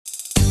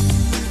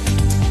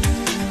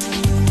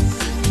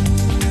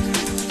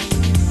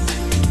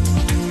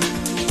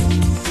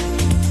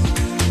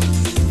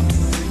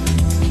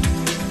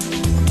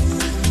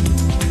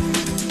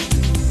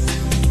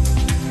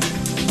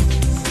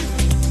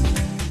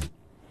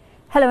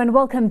Hello and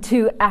welcome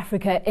to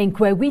Africa Inc.,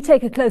 where we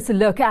take a closer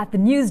look at the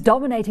news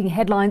dominating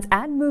headlines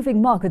and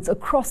moving markets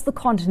across the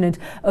continent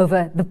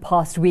over the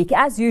past week.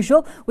 As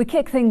usual, we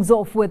kick things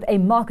off with a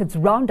markets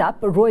roundup.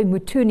 Roy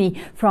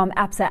Mutuni from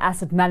Absa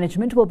Asset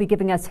Management will be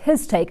giving us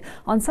his take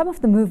on some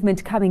of the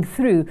movement coming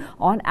through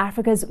on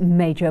Africa's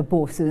major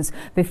bourses.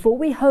 Before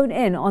we hone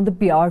in on the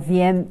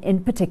BRVM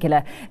in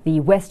particular, the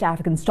West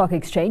African Stock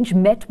Exchange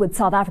met with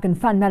South African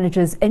fund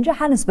managers in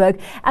Johannesburg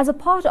as a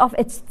part of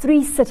its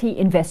three-city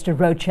investor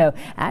roadshow.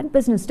 And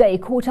Business Day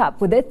caught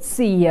up with its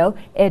CEO,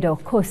 Edo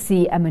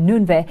Kosi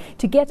Amanunve,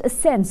 to get a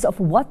sense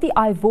of what the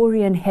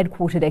Ivorian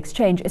headquartered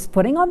exchange is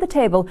putting on the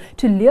table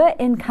to lure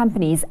in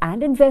companies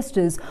and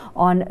investors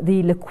on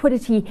the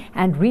liquidity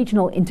and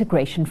regional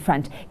integration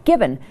front,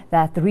 given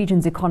that the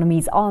region's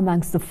economies are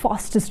amongst the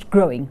fastest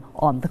growing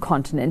on the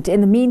continent.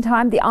 In the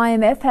meantime, the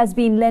IMF has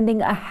been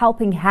lending a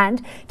helping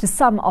hand to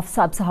some of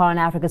sub-Saharan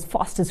Africa's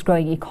fastest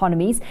growing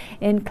economies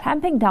in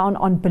clamping down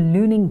on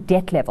ballooning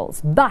debt levels.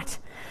 But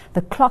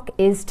the clock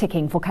is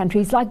ticking for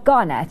countries like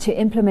Ghana to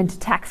implement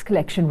tax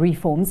collection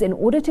reforms in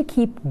order to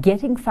keep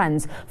getting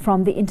funds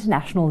from the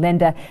international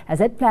lender, as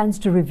it plans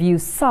to review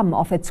some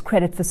of its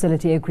credit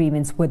facility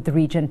agreements with the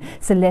region.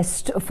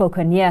 Celeste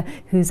Fauconnier,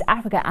 who's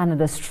Africa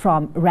analyst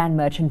from Rand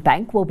Merchant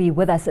Bank, will be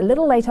with us a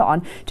little later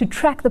on to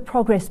track the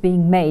progress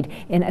being made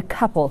in a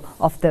couple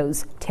of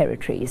those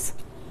territories.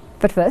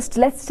 But first,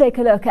 let's take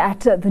a look at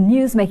the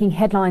news making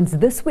headlines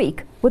this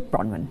week with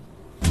Bronwyn.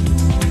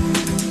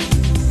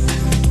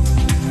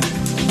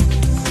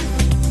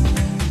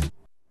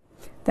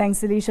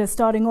 Thanks, Alicia.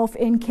 Starting off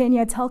in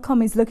Kenya,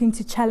 Telkom is looking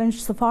to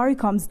challenge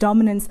Safaricom's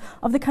dominance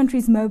of the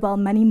country's mobile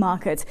money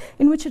market,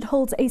 in which it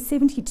holds a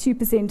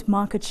 72%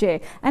 market share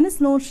and has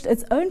launched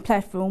its own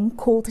platform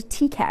called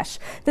T-Cash.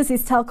 This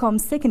is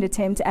Telkom's second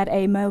attempt at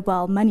a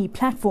mobile money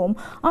platform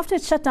after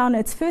it shut down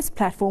its first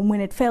platform when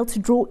it failed to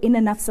draw in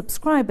enough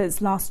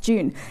subscribers last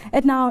June.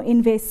 It now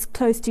invests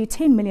close to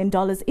 $10 million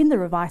in the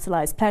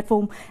revitalized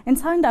platform and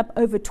signed up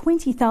over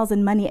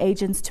 20,000 money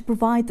agents to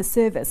provide the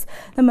service.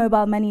 The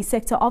mobile money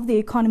sector of the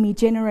economy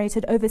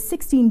generated over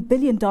 $16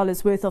 billion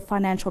worth of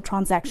financial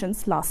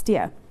transactions last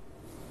year.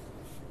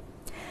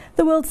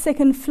 The world's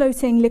second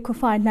floating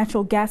liquefied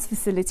natural gas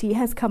facility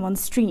has come on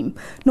stream.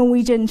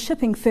 Norwegian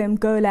shipping firm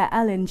Golar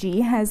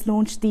LNG has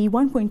launched the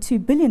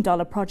 $1.2 billion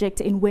project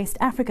in West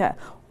Africa,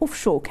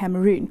 offshore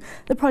Cameroon.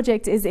 The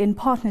project is in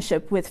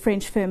partnership with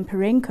French firm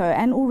Perenco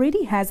and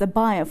already has a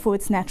buyer for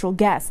its natural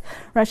gas.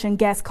 Russian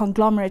gas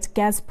conglomerate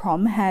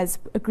Gazprom has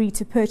agreed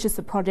to purchase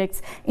the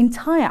project's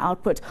entire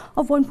output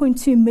of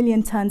 1.2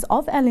 million tons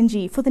of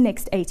LNG for the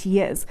next 80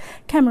 years.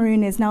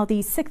 Cameroon is now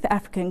the sixth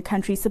African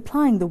country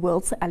supplying the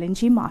world's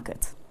LNG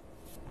market.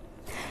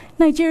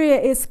 Nigeria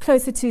is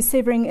closer to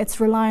severing its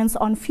reliance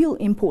on fuel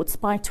imports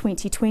by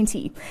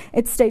 2020.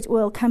 Its state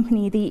oil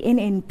company, the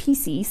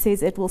NNPC,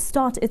 says it will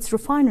start its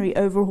refinery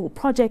overhaul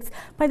project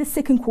by the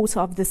second quarter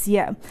of this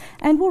year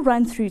and will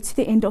run through to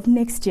the end of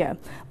next year.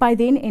 By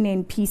then,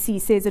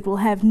 NNPC says it will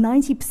have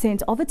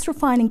 90% of its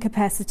refining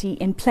capacity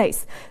in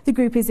place. The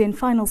group is in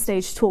final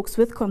stage talks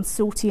with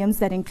consortiums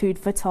that include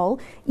Vitol,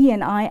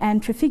 ENI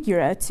and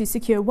Trafigura to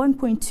secure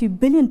 $1.2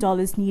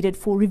 billion needed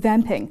for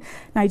revamping.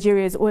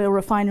 Nigeria's oil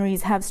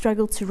refineries have struggled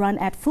to run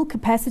at full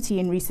capacity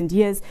in recent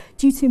years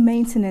due to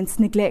maintenance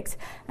neglect.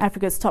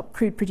 Africa's top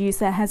crude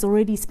producer has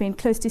already spent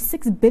close to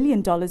 $6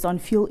 billion on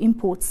fuel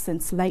imports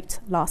since late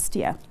last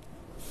year.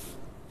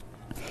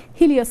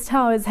 Helios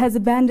Towers has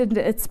abandoned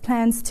its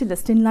plans to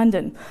list in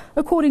London.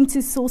 According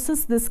to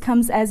sources, this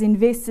comes as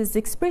investors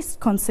expressed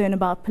concern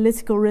about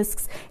political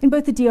risks in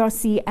both the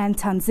DRC and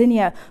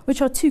Tanzania,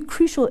 which are two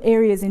crucial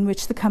areas in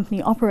which the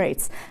company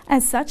operates.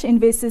 As such,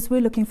 investors were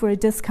looking for a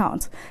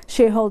discount.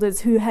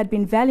 Shareholders who had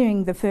been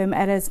valuing the firm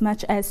at as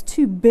much as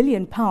 £2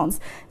 billion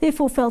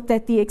therefore felt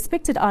that the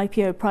expected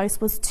IPO price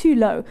was too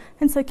low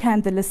and so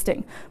canned the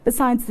listing.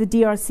 Besides the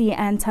DRC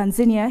and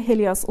Tanzania,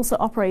 Helios also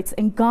operates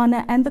in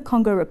Ghana and the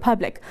Congo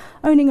Republic,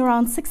 owning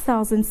around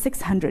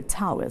 6,600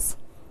 towers.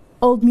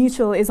 Old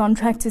Mutual is on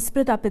track to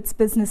split up its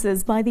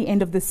businesses by the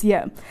end of this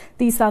year.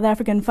 The South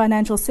African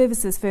financial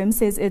services firm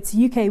says its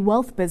UK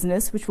wealth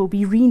business, which will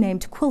be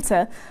renamed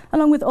Quilter,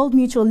 along with Old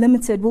Mutual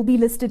Limited, will be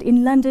listed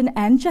in London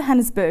and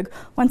Johannesburg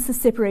once the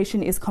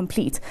separation is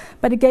complete.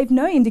 But it gave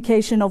no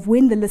indication of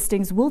when the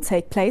listings will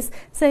take place,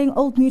 saying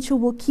Old Mutual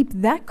will keep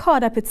that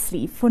card up its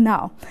sleeve for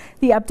now.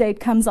 The update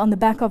comes on the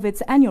back of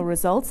its annual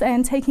results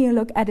and taking a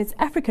look at its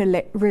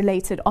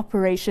Africa-related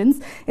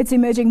operations. Its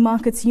emerging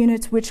markets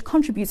unit, which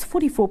contributes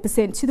 44%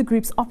 to the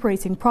group's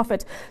operating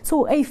profit,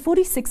 saw a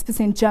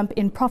 46% jump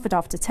in profit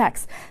after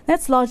tax.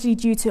 That's largely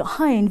due to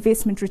high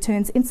investment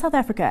returns in South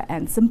Africa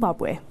and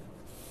Zimbabwe.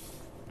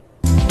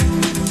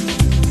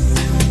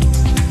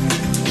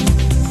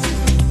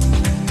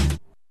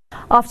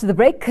 After the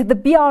break, the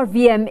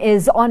BRVM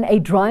is on a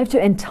drive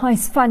to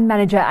entice fund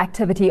manager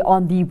activity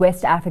on the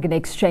West African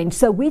Exchange.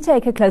 So we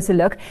take a closer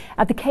look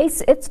at the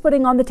case it's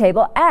putting on the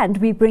table, and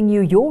we bring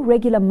you your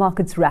regular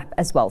markets wrap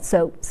as well.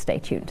 So stay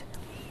tuned.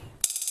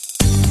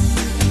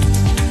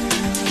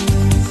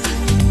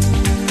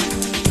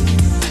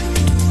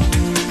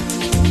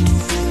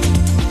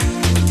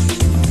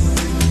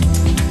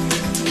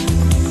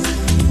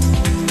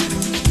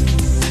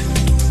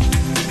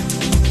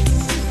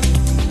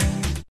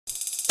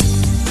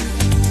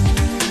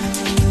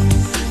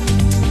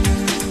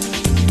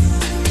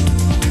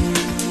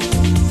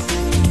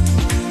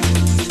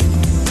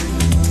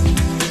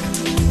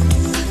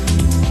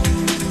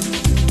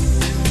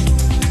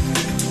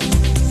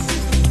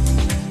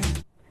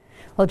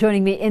 Well,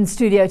 joining me in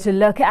studio to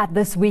look at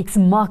this week's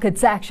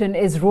markets action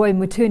is Roy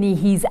Mutuni.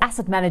 He's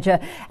asset manager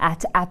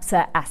at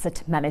Absa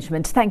Asset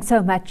Management. Thanks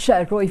so much,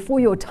 Roy, for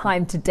your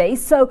time today.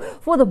 So,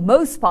 for the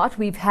most part,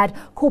 we've had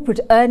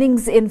corporate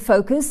earnings in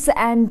focus.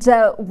 And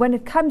when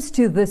it comes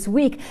to this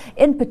week,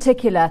 in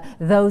particular,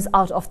 those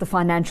out of the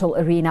financial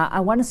arena, I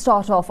want to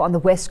start off on the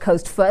West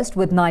Coast first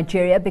with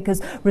Nigeria,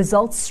 because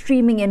results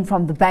streaming in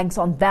from the banks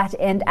on that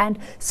end and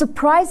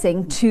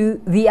surprising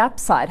to the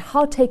upside.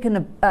 How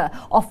taken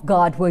off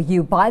guard were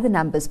you by the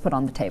numbers put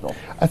on the table?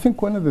 I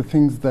think one of the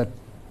things that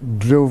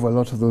drove a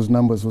lot of those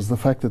numbers was the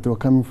fact that they were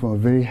coming from a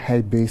very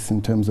high base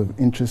in terms of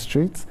interest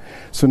rates.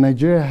 So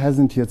Nigeria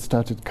hasn't yet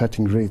started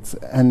cutting rates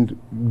and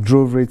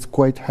drove rates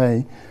quite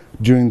high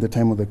during the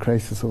time of the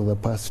crisis over the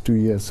past 2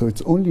 years. So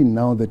it's only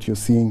now that you're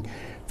seeing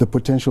the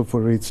potential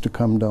for rates to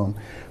come down.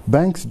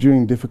 Banks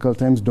during difficult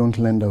times don't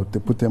lend out.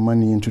 They put their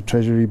money into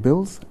treasury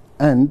bills,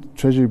 and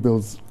treasury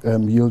bills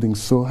yielding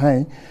so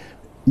high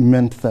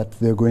meant that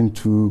they're going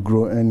to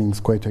grow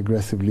earnings quite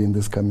aggressively in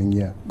this coming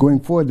year.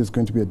 Going forward is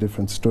going to be a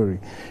different story.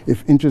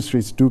 If interest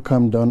rates do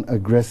come down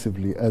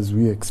aggressively, as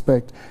we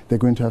expect, they're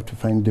going to have to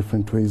find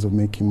different ways of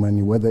making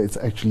money, whether it's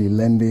actually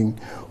lending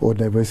or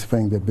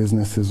diversifying their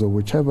businesses or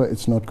whichever.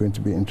 It's not going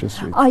to be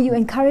interest rates. Are you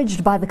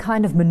encouraged by the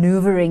kind of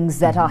maneuverings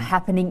that are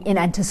happening in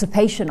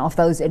anticipation of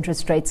those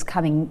interest rates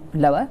coming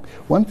lower?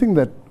 One thing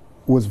that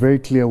was very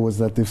clear was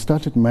that they've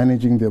started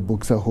managing their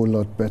books a whole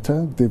lot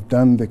better. They've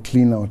done the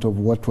clean out of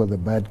what were the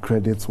bad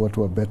credits, what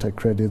were better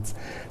credits.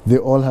 They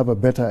all have a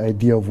better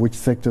idea of which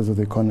sectors of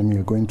the economy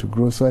are going to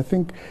grow. So I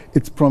think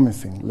it's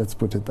promising, let's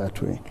put it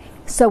that way.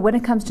 So when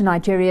it comes to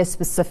Nigeria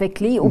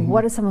specifically,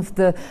 what are some of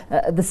the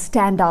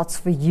standouts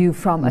for you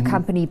from a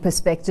company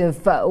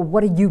perspective?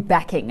 What are you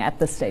backing at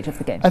this stage of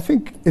the game? I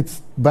think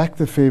it's back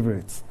the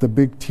favorites, the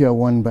big tier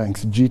one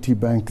banks, GT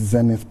Bank,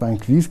 Zenith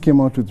Bank. These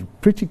came out with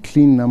pretty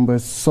clean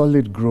numbers,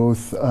 solid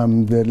growth.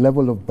 The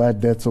level of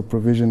bad debts or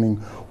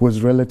provisioning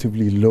was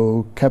relatively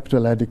low,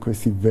 capital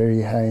adequacy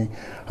very high.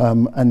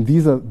 And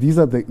these are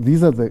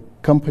the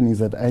companies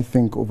that I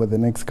think over the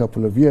next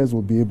couple of years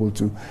will be able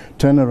to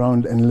turn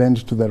around and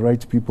lend to the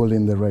right people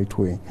in the right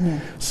way.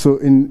 So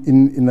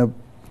in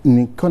an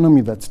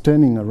economy that's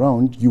turning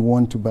around, you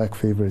want to back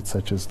favorites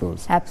such as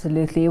those.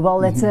 Absolutely.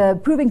 Well, it's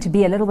proving to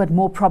be a little bit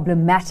more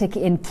problematic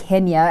in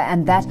Kenya,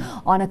 and that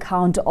on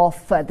account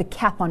of the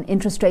cap on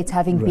interest rates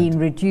having been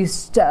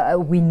reduced.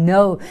 We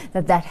know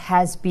that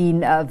has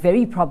been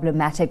very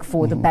problematic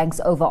for the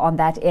banks over on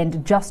that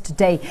end. Just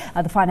today,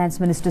 the finance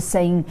minister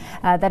saying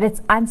that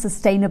it's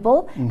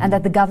unsustainable and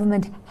that the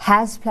government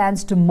has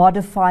plans to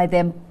modify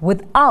them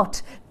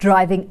without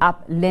driving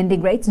up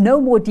lending rates. No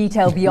more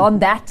detail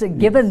beyond that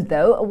given,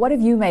 though. What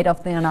have you made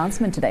of the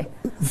announcement today?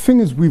 The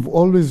thing is, we've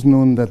always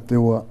known that they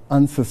were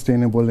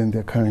unsustainable in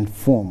their current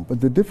form.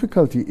 But the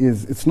difficulty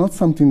is, it's not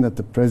something that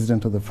the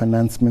president or the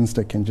finance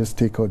minister can just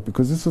take out,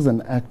 because this was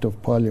an act of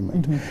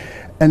parliament.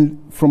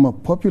 And from a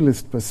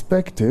populist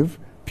perspective,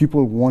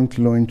 people want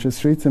low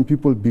interest rates, and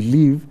people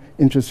believe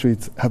interest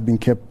rates have been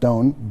kept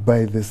down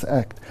by this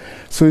act.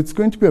 So it's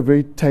going to be a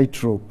very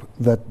tightrope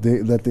that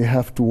they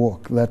have to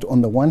walk. That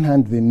on the one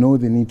hand, they know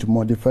they need to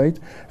modify it,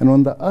 and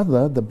on the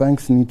other, the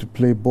banks need to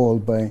play ball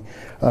by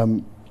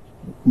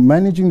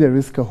managing their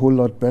risk a whole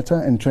lot better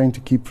and trying to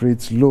keep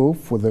rates low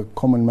for the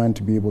common man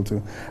to be able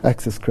to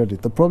access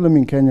credit. The problem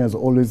in Kenya has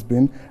always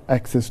been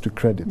access to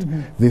credit.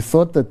 They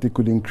thought that they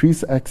could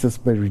increase access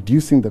by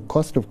reducing the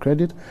cost of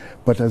credit,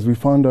 but as we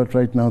found out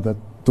right now, that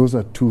those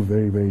are two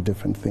very, very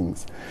different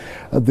things.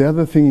 The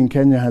other thing in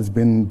Kenya has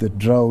been the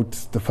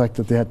drought, the fact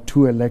that they had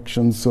 2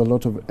 elections, so a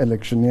lot of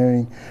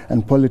electioneering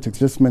and politics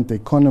just meant the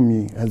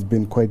economy has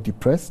been quite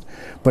depressed.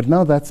 But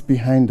now that's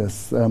behind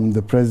us.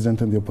 The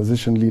president and the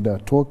opposition leader are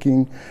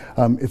talking.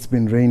 It's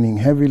been raining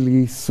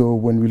heavily, so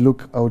when we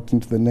look out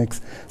into the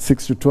next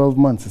 6 to 12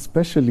 months,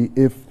 especially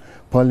if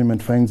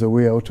Parliament finds a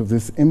way out of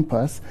this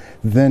impasse,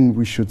 then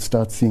we should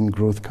start seeing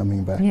growth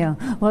coming back. Yeah,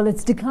 well,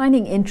 it's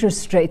declining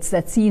interest rates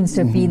that seems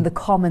to have been the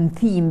common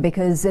theme,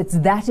 because it's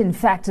that, in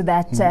fact,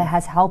 that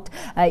has helped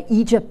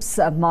Egypt's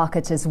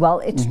market as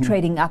well. It's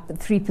trading up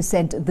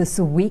 3% this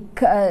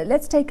week.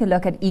 Let's take a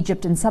look at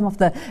Egypt and some of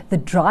the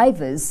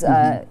drivers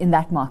in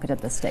that market at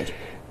this stage.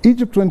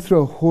 Egypt went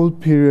through a whole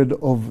period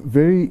of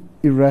very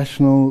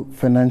irrational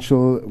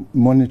financial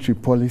monetary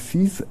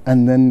policies,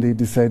 and then they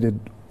decided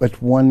at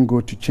one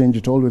go to change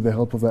it all with the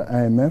help of the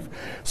IMF.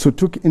 So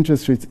took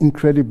interest rates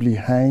incredibly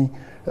high,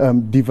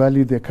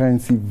 devalued their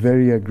currency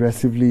very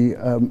aggressively,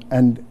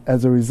 and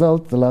as a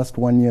result, the last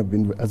 1 year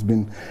has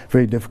been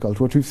very difficult.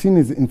 What we've seen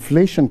is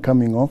inflation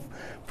coming off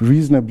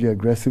reasonably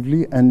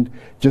aggressively, and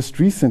just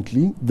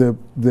recently the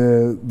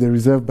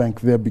Reserve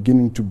Bank, they're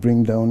beginning to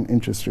bring down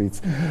interest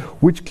rates,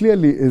 which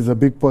clearly is a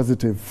big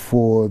positive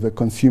for the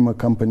consumer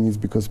companies,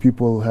 because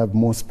people have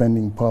more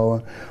spending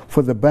power,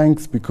 for the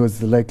banks because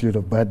the likelihood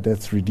of bad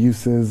debts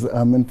reduces,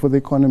 and for the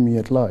economy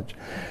at large.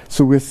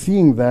 So we're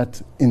seeing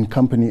that in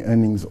company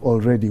earnings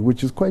already. already,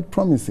 which is quite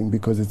promising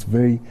because it's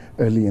very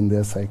early in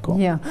their cycle.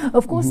 Yeah,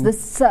 of course,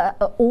 this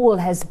all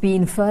has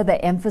been further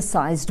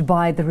emphasized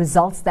by the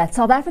results that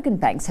South African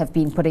banks have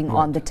been putting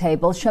on the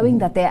table, showing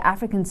that their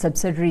African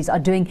subsidiaries are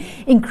doing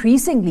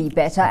increasingly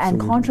better and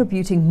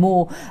contributing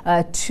more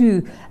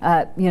to,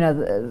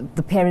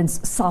 the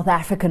parents' South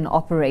African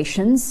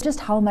operations. Just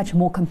how much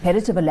more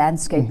competitive a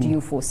landscape do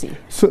you foresee?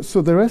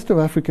 So the rest of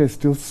Africa is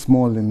still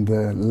small in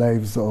the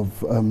lives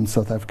of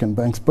South African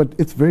banks, but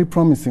it's very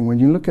promising. When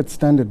you look at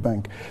Standard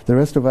Bank, the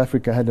rest of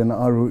Africa had an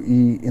ROE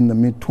in the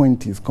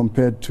mid-20s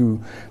compared to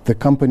the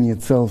company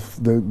itself,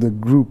 the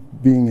group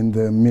being in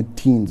the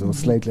mid-teens or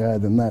slightly higher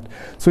than that.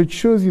 So it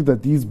shows you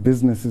that these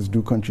businesses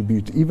do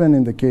contribute. Even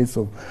in the case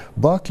of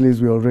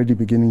Barclays, we're already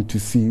beginning to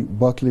see,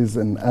 Barclays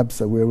and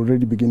Absa, we're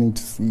already beginning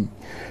to see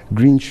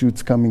green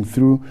shoots coming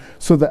through.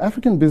 So the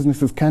African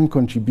businesses can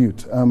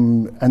contribute,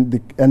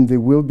 and they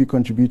will be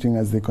contributing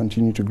as they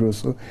continue to grow.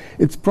 So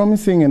it's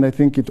promising, and I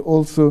think it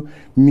also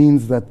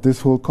means that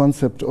this whole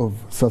concept of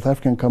South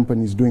African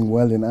companies doing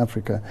well in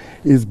Africa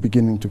is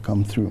beginning to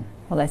come through.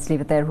 Well, let's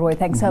leave it there. Roy,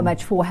 thanks so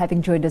much for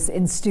having joined us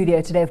in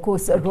studio today. Of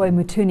course, Roy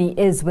Muthuni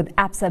is with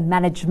Absa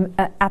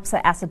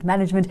Asset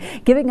Management,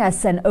 giving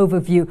us an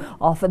overview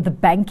of the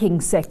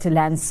banking sector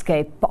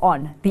landscape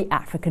on the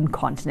African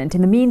continent. In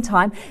the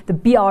meantime, the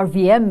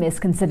BRVM is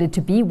considered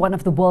to be one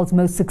of the world's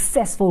most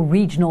successful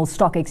regional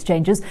stock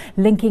exchanges,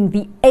 linking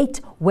the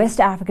 8 West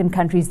African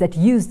countries that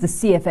use the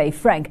CFA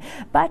franc.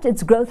 But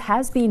its growth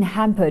has been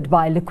hampered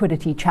by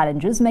liquidity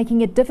challenges,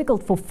 making it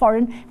difficult for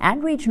foreign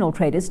and regional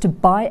traders to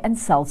buy and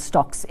sell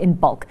stocks in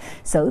bulk.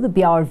 So the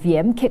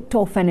BRVM kicked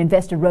off an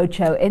investor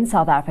roadshow in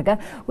South Africa,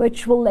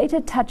 which will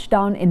later touch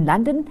down in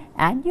London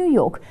and New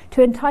York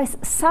to entice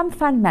some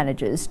fund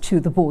managers to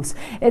the bourse.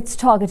 It's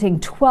targeting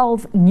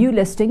 12 new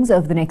listings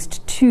over the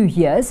next 2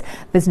 years.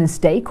 Business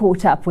Day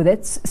caught up with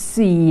its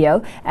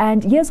CEO,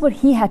 and here's what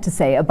he had to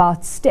say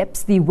about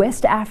steps the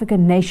West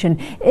African nation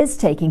is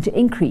taking to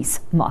increase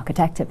market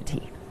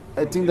activity.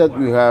 I think that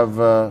we have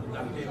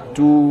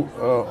 2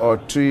 or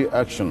 3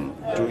 actions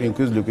to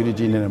increase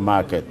liquidity in the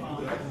market.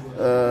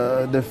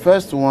 The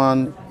first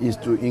one is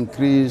to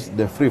increase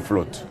the free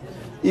float.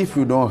 If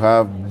you don't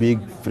have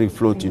big free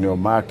float in your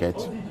market,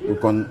 you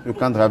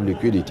can't have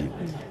liquidity.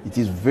 It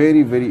is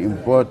very, very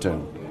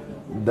important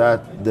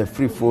that the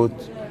free float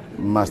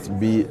must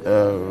be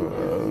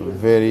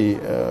very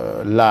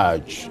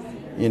large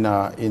in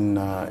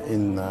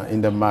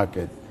the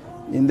market.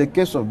 In the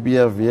case of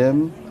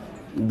BRVM,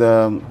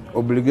 the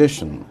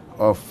obligation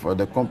of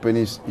the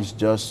companies is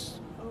just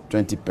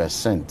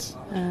 20%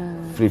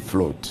 free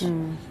float.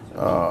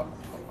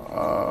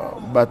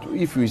 But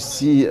if we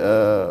see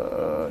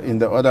in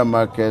the other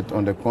market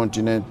on the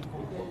continent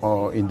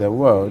or in the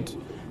world,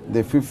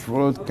 the free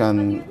float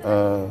can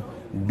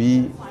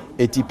be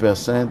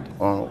 80%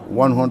 or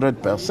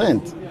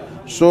 100%.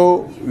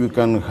 So you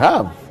can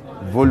have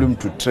volume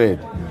to trade.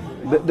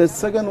 The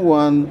second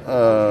one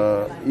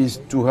is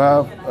to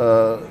have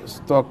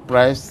stock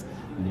price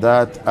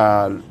that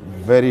are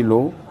very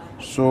low,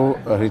 so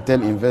a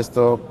retail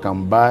investor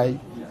can buy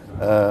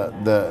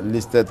the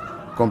listed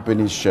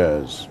company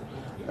shares.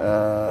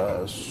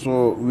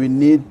 So we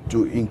need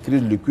to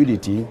increase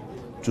liquidity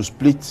to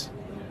split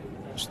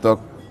stock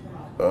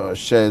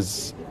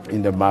shares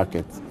in the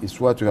market. It's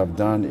what we have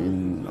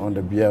done on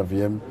the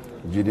BRVM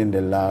during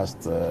the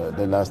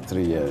last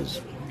 3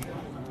 years.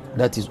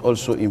 That is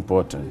also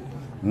important.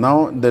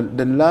 Now,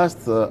 the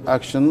last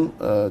action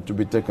to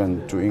be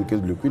taken to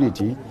increase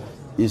liquidity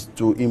is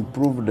to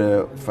improve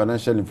the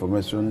financial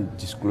information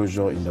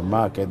disclosure in the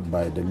market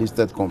by the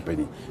listed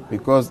company,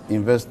 because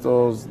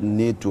investors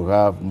need to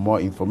have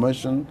more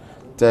information,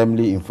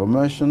 timely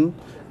information,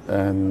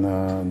 and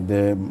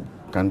they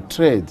can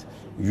trade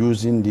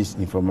using this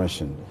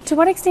information. To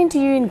what extent do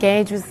you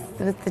engage with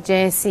the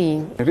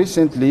JSE?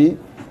 Recently,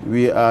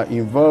 we are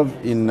involved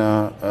in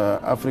an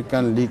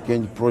African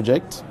linkage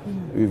project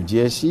with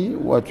JSE,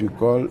 what we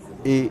call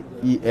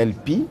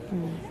AELP,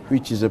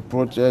 which is a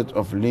project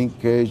of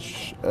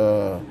linkage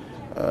that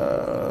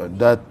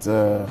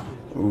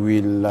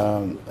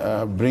will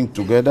bring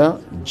together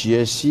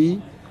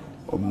JSE,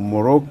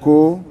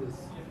 Morocco,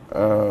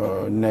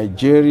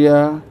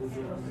 Nigeria,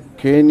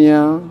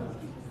 Kenya,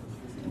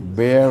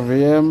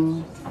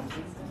 BRVM,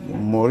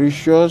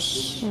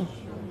 Mauritius,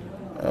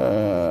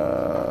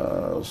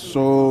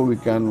 so we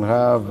can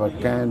have a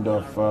kind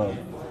of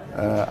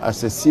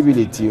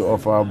accessibility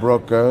of our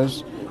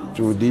brokers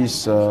to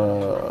these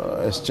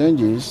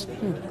exchanges,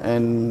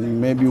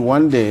 and maybe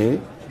one day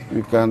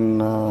we can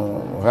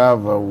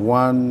have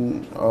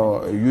one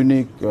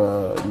unique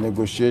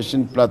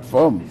negotiation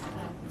platform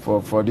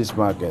for this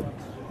market.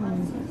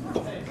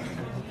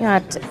 Yeah,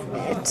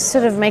 it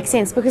sort of makes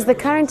sense, because the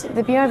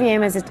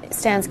BRVM as it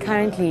stands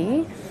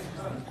currently,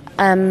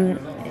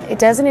 it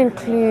doesn't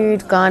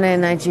include Ghana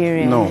and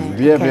Nigeria. No,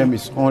 BRVM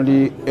is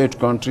only 8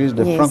 countries,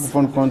 the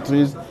Francophone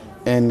countries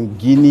and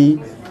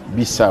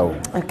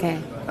Guinea-Bissau. Okay.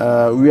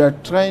 We are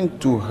trying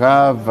to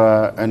have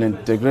an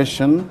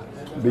integration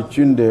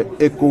between the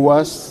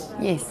ECOWAS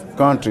Yes.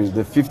 countries,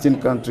 the 15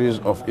 countries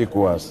of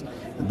ECOWAS.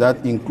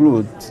 That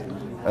includes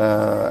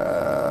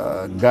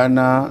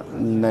Ghana,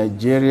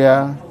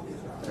 Nigeria,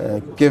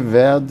 Cape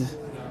Verde,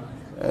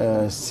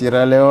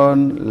 Sierra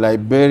Leone,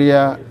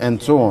 Liberia,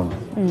 and so on.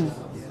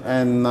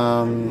 And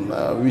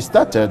we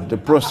started the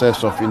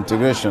process of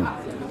integration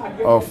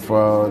of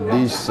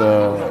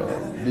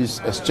these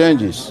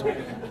exchanges.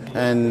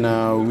 And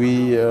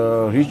we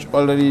reached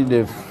already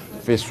the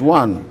phase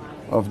 1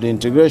 of the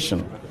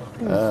integration.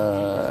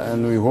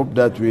 And we hope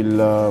that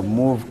we'll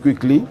move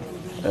quickly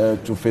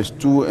to phase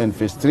 2 and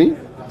phase 3.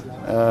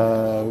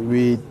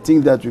 We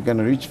think that we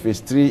can reach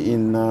phase 3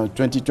 in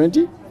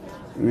 2020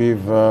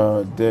 with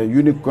the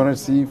unique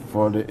currency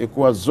for the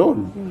ECOWAS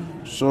zone,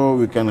 so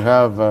we can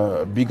have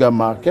a bigger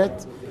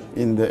market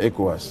in the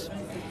ECOWAS.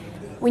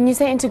 When you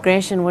say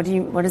integration, what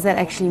does that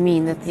actually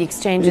mean? That the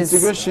exchanges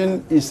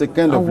Integration is a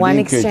kind of one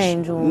linkage.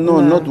 exchange or no,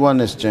 not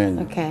one exchange.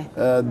 Okay.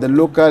 The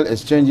local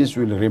exchanges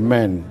will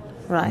remain,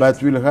 Right.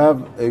 but we'll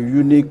have a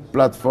unique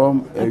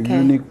platform, a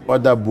unique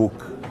order book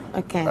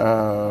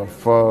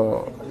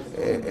for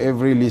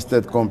every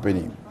listed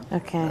company.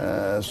 Okay.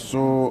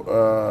 So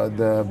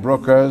the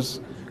brokers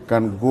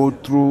can go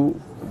through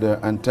the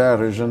entire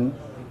region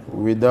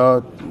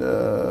without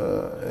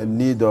a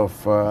need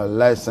of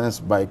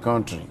license by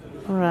country.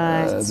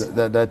 Right.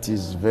 That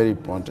is very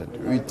important.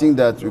 We think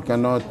that we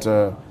cannot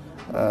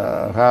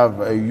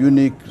have a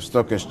unique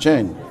stock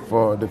exchange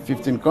for the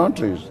 15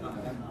 countries.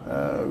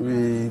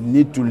 We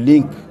need to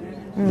link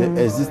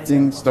the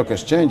existing stock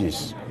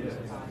exchanges.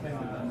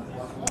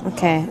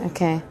 Okay.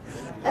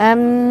 Let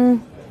me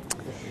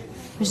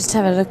just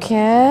have a look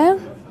here.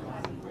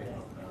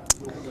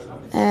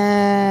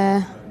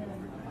 There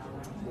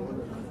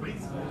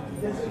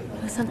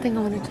was something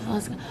I wanted to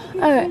ask.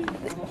 Oh,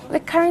 the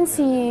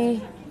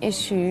currency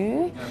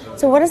issue.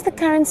 So what is the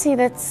currency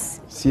that's...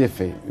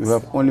 CFA, you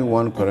have only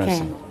one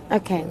currency.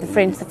 Okay, the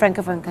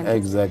Francophone countries.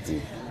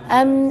 Exactly.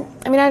 I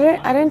mean,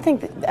 I don't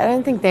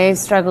think they've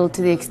struggled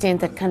to the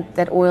extent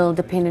that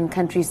oil-dependent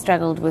countries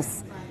struggled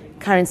with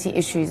currency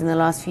issues in the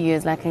last few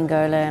years, like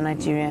Angola and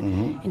Nigeria,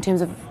 in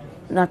terms of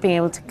not being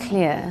able to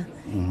clear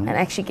and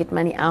actually get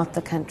money out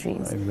the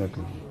countries.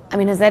 Exactly. I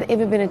mean, has that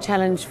ever been a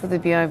challenge for the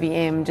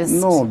BRVM?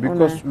 No,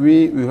 because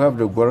we have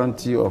the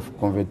guarantee of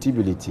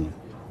convertibility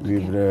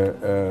with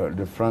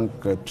the franc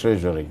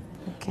treasury.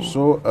 Okay.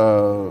 So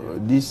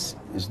this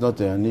is not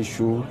an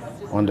issue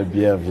on the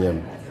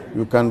BRVM.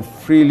 You can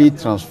freely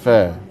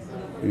transfer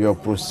your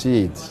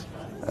proceeds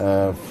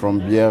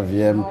from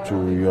BRVM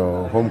to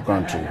your home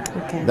country.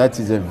 Okay. That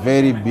is a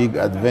very big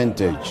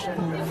advantage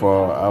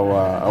for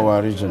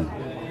our region.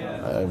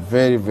 A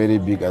very, very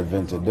big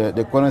advantage.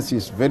 The currency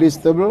is very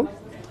stable,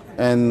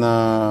 and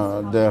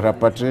the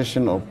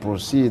repatriation of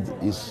proceeds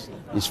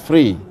is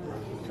free.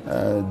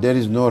 There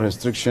is no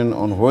restriction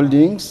on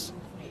holdings,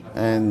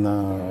 and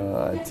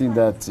I think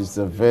that is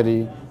a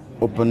very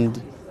open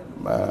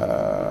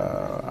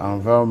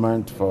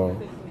environment for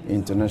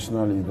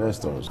international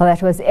investors. Well,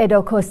 that was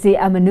Edokosi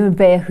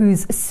Amanumbe,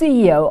 who's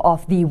CEO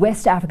of the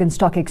West African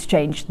Stock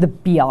Exchange, the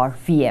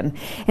BRVM.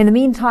 In the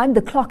meantime,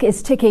 the clock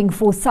is ticking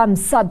for some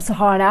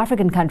sub-Saharan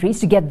African countries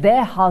to get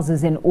their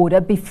houses in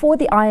order before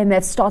the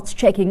IMF starts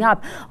checking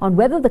up on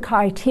whether the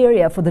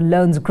criteria for the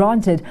loans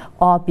granted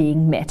are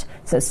being met.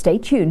 So stay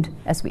tuned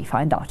as we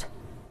find out.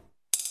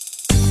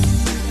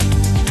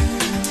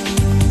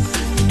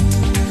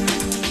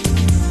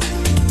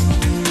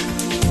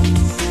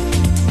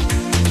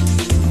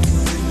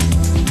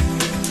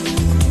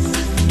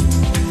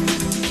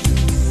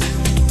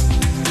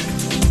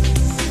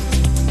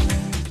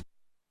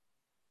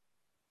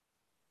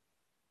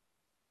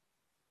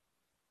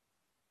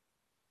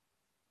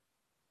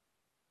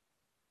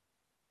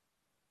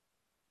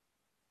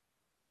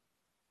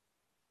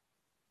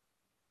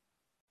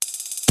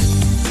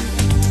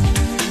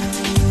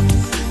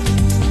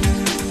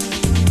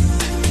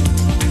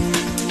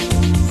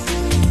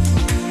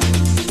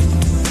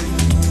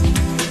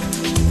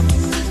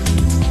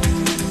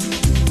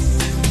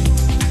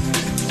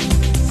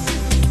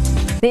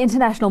 The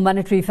International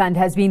Monetary Fund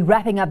has been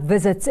wrapping up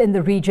visits in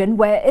the region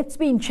where it's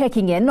been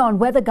checking in on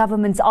whether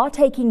governments are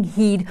taking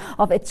heed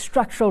of its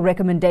structural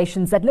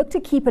recommendations that look to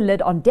keep a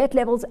lid on debt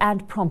levels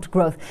and prompt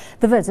growth.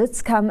 The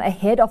visits come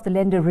ahead of the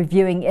lender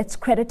reviewing its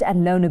credit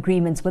and loan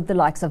agreements with the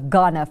likes of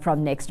Ghana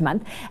from next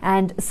month.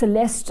 And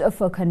Celeste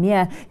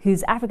Fokania,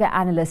 who's Africa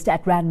analyst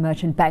at Rand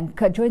Merchant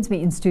Bank, joins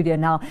me in studio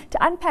now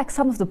to unpack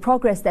some of the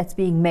progress that's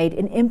being made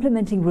in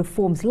implementing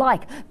reforms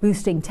like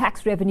boosting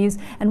tax revenues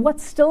and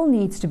what still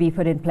needs to be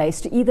put in place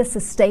to either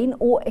sustain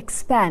or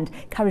expand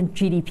current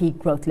GDP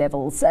growth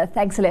levels.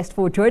 Thanks, Celeste,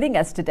 for joining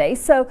us today.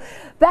 So,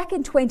 back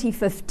in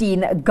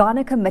 2015,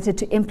 Ghana committed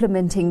to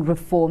implementing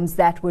reforms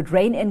that would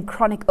rein in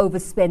chronic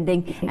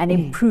overspending and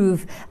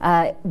improve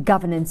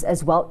governance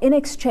as well, in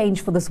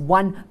exchange for this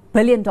 $1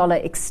 billion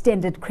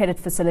extended credit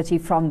facility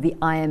from the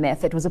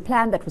IMF. It was a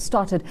plan that was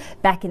started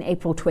back in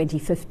April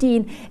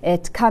 2015.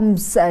 It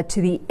comes to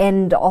the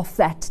end of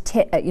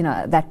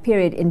that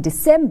period in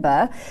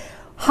December.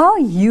 How are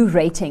you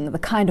rating the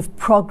kind of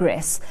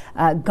progress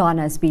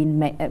Ghana's been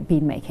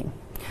making?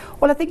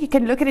 Well, I think you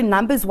can look at it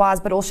numbers-wise,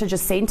 but also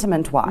just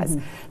sentiment-wise.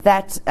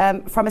 That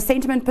from a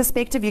sentiment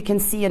perspective, you can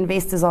see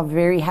investors are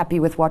very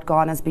happy with what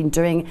Ghana's been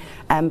doing,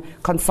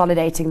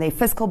 consolidating their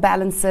fiscal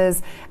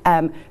balances,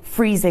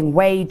 freezing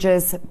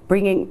wages,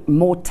 bringing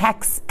more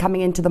tax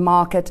coming into the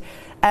market.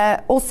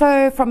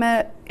 Also,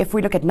 if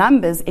we look at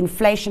numbers,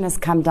 inflation has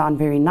come down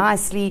very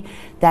nicely.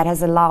 That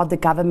has allowed the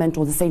government,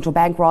 or the central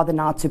bank rather,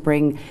 now to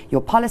bring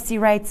your policy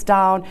rates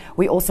down.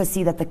 We also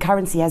see that the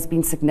currency has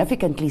been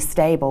significantly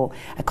stable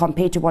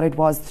compared to what it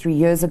was 3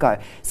 years ago.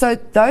 So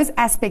those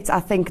aspects,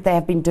 I think they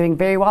have been doing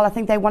very well. I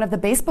think they're one of the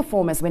best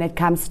performers when it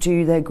comes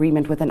to the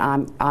agreement with an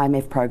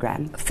IMF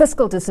program.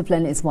 Fiscal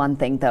discipline is one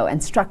thing, though,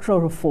 and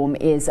structural reform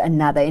is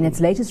another. In its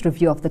latest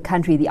review of the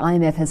country, the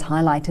IMF has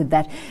highlighted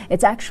that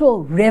its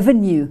actual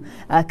revenue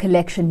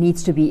collection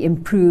needs to be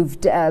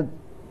improved.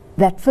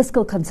 That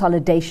fiscal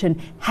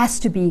consolidation has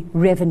to be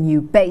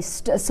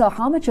revenue-based. So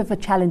how much of a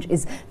challenge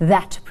is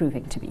that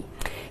proving to be?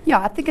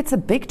 Yeah, I think it's a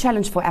big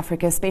challenge for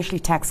Africa, especially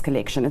tax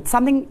collection. It's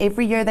something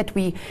every year that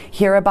we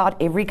hear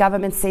about. Every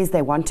government says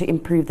they want to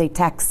improve their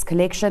tax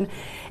collection.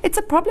 It's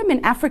a problem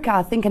in Africa,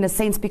 I think, in a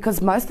sense,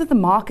 because most of the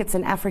markets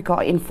in Africa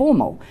are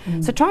informal.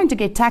 So trying to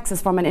get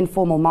taxes from an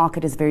informal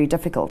market is very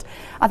difficult.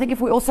 I think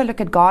if we also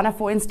look at Ghana,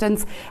 for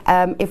instance,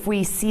 if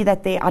we see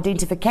that their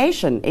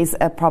identification is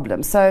a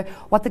problem. So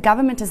what the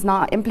government has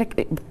now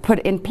put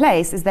in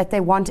place is that they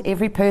want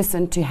every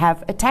person to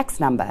have a tax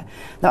number.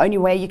 The only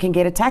way you can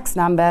get a tax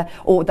number,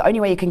 or the only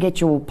way you can get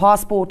your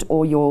passport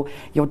or your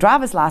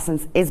driver's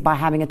license, is by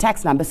having a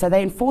tax number. So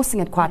they're enforcing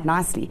it quite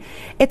nicely.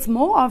 It's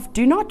more of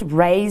do not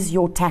raise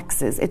your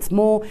taxes. It's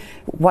more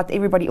what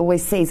everybody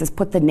always says is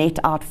put the net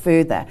out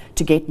further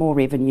to get more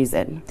revenues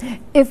in.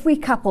 If we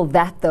couple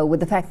that, though,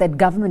 with the fact that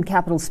government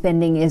capital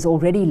spending is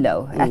already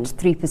low at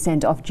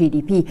 3% of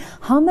GDP,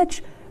 how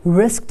much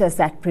risk does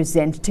that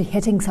present to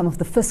hitting some of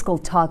the fiscal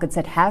targets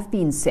that have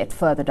been set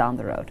further down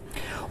the road?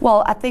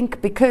 Well, I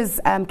think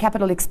because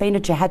capital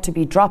expenditure had to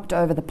be dropped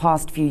over the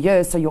past few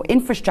years, so your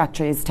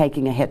infrastructure is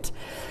taking a hit.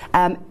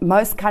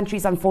 Most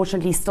countries,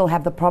 unfortunately, still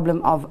have the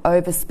problem of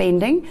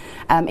overspending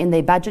in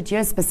their budget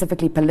years,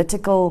 specifically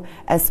political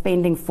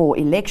spending for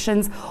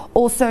elections.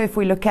 Also, if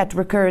we look at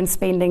recurrent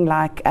spending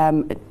like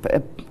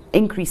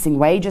increasing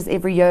wages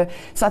every year.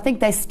 So I think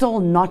they're still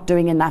not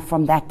doing enough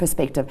from that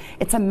perspective.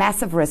 It's a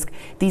massive risk.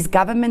 These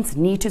governments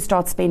need to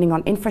start spending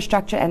on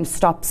infrastructure and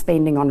stop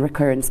spending on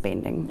recurrent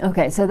spending.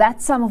 Okay, so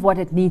that's some of what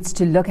it needs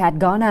to look at.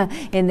 Ghana,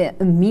 in the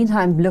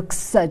meantime,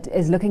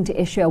 is looking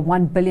to issue a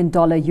 $1 billion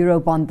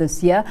Eurobond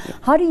this year.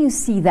 How do you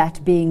see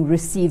that being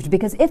received?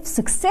 Because if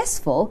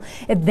successful,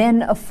 it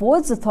then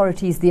affords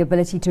authorities the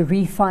ability to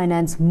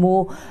refinance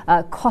more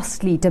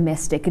costly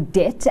domestic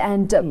debt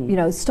and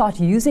start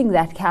using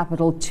that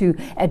capital to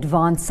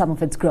advance some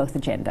of its growth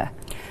agenda.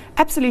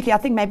 Absolutely. I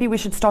think maybe we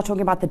should start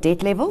talking about the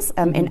debt levels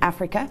in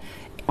Africa.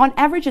 On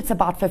average, it's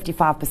about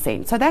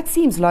 55%. So that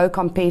seems low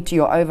compared to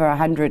your over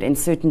 100 in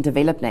certain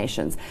developed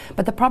nations.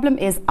 But the problem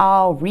is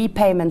our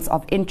repayments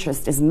of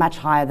interest is much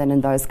higher than in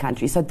those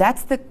countries. So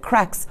that's the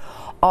crux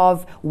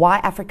of why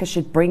Africa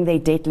should bring their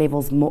debt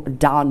levels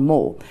down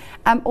more.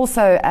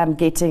 Also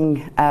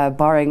getting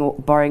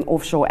borrowing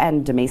offshore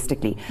and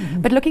domestically.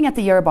 But looking at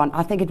the Eurobond,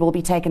 I think it will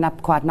be taken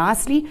up quite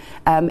nicely.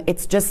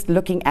 It's just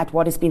looking at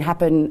what has been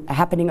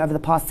happening over the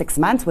past 6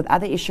 months with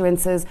other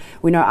issuances.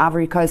 We know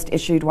Ivory Coast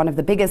issued one of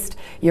the biggest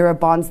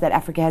Eurobonds that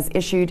Africa has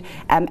issued,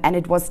 and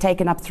it was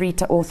taken up three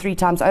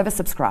times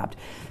oversubscribed.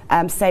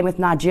 Same with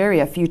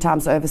Nigeria, a few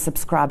times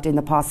oversubscribed in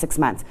the past 6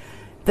 months.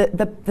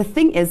 The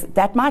thing is,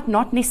 that might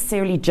not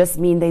necessarily just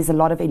mean there's a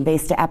lot of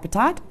investor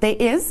appetite. There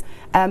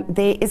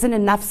isn't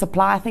enough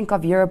supply, I think,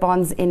 of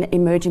Eurobonds in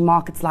emerging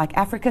markets like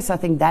Africa, so I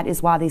think that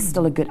is why there's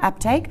still a good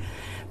uptake.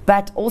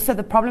 But also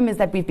the problem is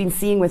that we've been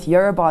seeing with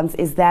Eurobonds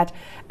is that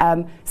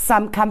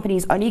some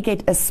companies only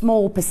get a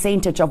small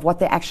percentage of what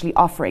they're actually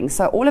offering.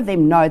 So all of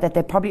them know that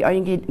they're probably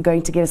only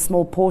going to get a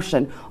small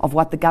portion of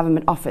what the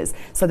government offers.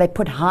 So they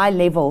put high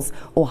levels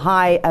or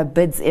high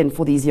bids in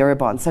for these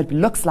Eurobonds. So it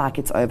looks like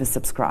it's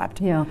oversubscribed.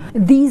 Yeah.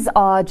 These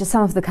are just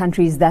some of the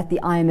countries that the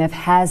IMF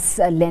has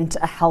lent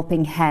a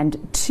helping hand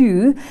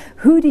to.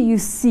 Who do you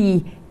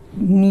see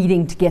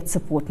needing to get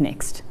support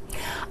next?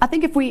 I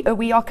think if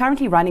we are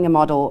currently running a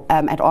model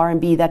at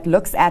RMB that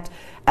looks at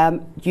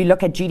you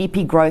look at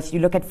GDP growth, you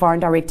look at foreign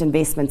direct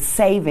investment,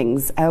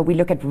 savings, we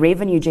look at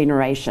revenue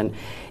generation.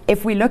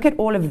 If we look at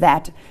all of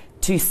that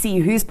to see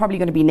who's probably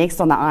going to be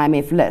next on the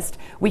IMF list,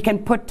 we can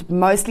put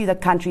mostly the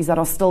countries that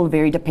are still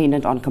very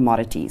dependent on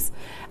commodities.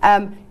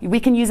 We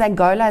can use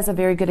Angola as a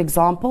very good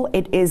example.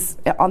 It is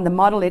on the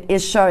model, it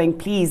is showing,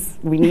 please,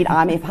 we need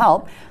IMF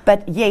help,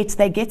 but yet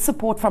they get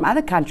support from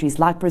other countries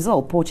like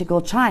Brazil,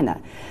 Portugal, China.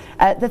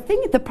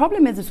 The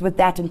problem is with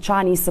that and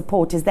Chinese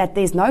support is that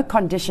there's no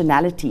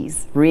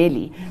conditionalities,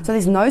 really. So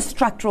there's no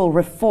structural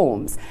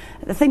reforms.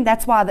 I think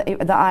that's why the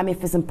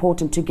IMF is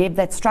important, to get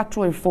that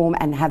structural reform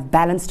and have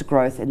balanced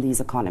growth in the these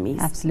economies.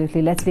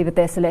 Absolutely. Let's leave it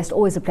there, Celeste.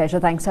 Always a pleasure.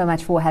 Thanks so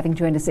much for having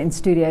joined us in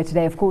studio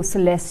today. Of course,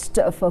 Celeste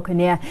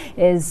Fokonier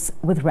is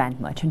with Rand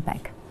Merchant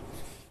Bank.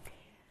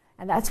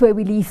 And that's where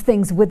we leave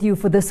things with you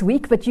for this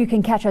week, but you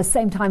can catch us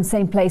same time,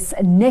 same place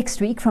next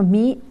week. From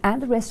me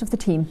and the rest of the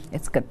team,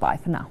 it's goodbye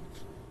for now.